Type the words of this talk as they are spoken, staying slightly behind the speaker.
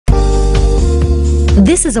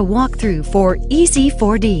This is a walkthrough for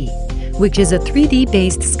EZ4D, which is a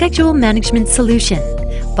 3D-based schedule management solution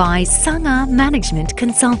by SangAh Management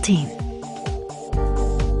Consulting.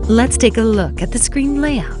 Let's take a look at the screen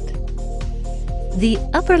layout. The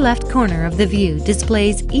upper left corner of the view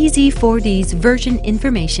displays EZ4D's version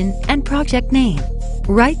information and project name.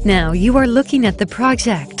 Right now, you are looking at the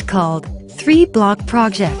project called 3-Block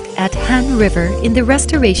Project at Han River in the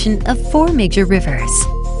restoration of 4 major rivers.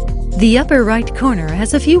 The upper right corner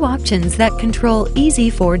has a few options that control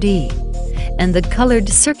EZ4D, and the colored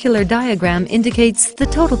circular diagram indicates the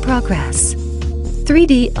total progress.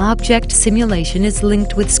 3D object simulation is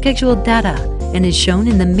linked with scheduled data and is shown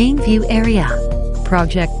in the main view area.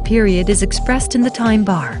 Project period is expressed in the time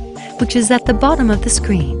bar, which is at the bottom of the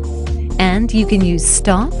screen, and you can use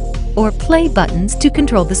stop or play buttons to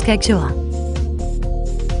control the schedule.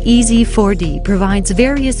 EZ4D provides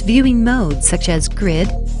various viewing modes such as grid,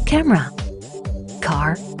 camera,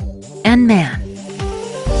 car, and man.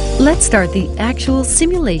 Let's start the actual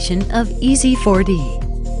simulation of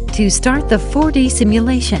EZ4D. To start the 4D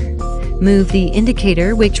simulation, move the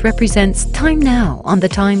indicator which represents time now on the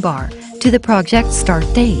time bar to the project start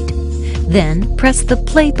date. Then press the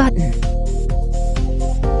play button.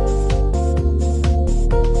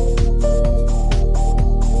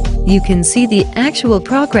 You can see the actual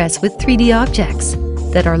progress with 3D objects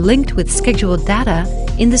that are linked with scheduled data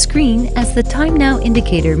in the screen as the time now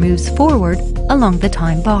indicator moves forward along the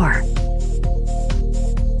time bar.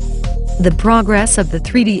 The progress of the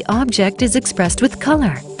 3D object is expressed with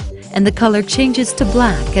color, and the color changes to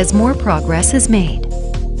black as more progress is made.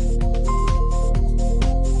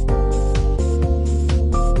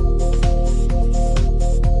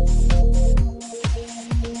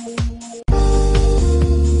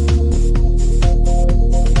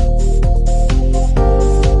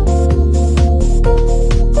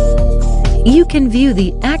 You can view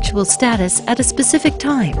the actual status at a specific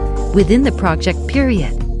time within the project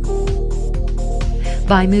period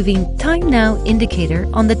by moving Time Now indicator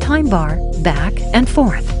on the time bar back and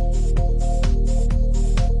forth.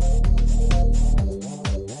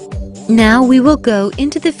 Now we will go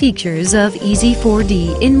into the features of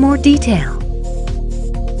EZ4D in more detail.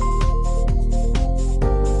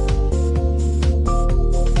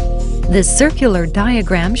 The circular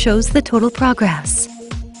diagram shows the total progress.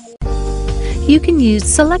 You can use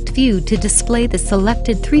Select View to display the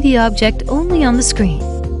selected 3D object only on the screen.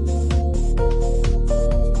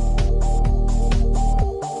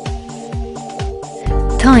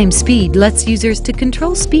 Time Speed lets users to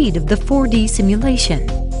control speed of the 4D simulation.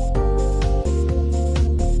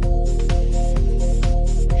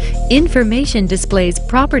 Information displays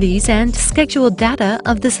properties and scheduled data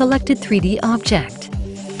of the selected 3D object.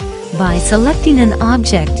 By selecting an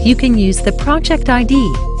object, you can use the project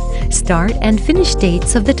ID, start and finish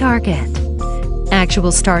dates of the target, actual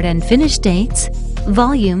start and finish dates,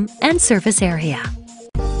 volume, and surface area.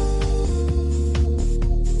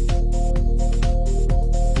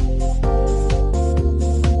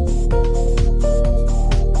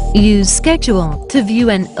 Use Schedule to view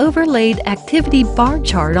an overlaid activity bar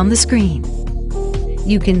chart on the screen.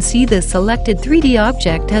 You can see the selected 3D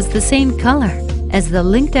object has the same color as the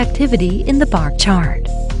linked activity in the bar chart.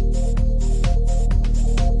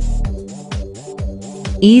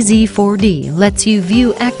 EZ4D lets you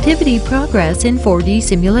view activity progress in 4D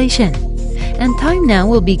simulation, and time now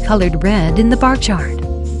will be colored red in the bar chart.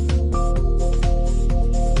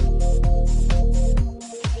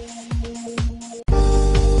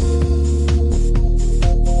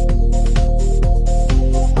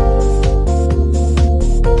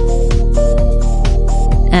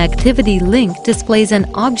 Activity Link displays an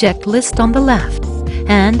object list on the left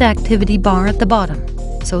and activity bar at the bottom,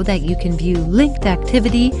 so that you can view linked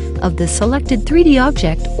activity of the selected 3D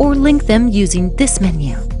object or link them using this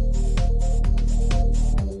menu.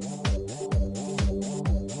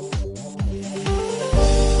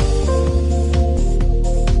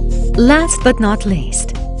 Last but not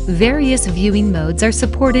least, various viewing modes are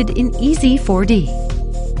supported in EZ4D.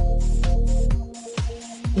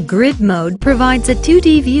 Grid mode provides a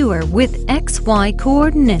 2D viewer with XY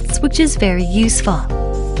coordinates, which is very useful.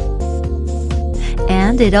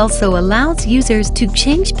 And it also allows users to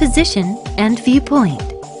change position and viewpoint.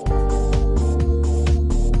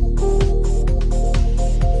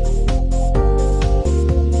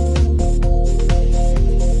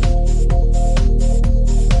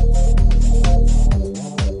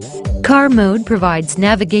 Car mode provides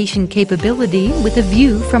navigation capability with a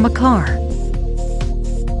view from a car.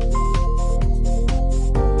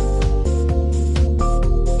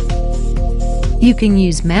 You can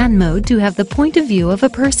use man mode to have the point of view of a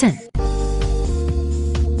person.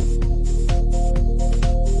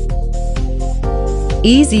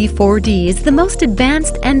 Easy4D is the most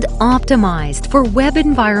advanced and optimized for web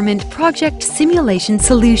environment project simulation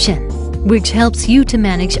solution, which helps you to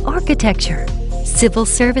manage architecture, civil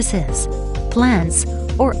services, plans,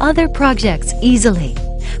 or other projects easily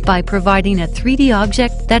by providing a 3D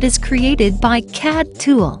object that is created by CAD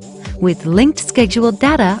tool with linked scheduled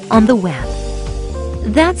data on the web.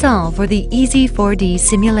 That's all for the Easy4D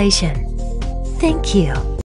simulation. Thank you.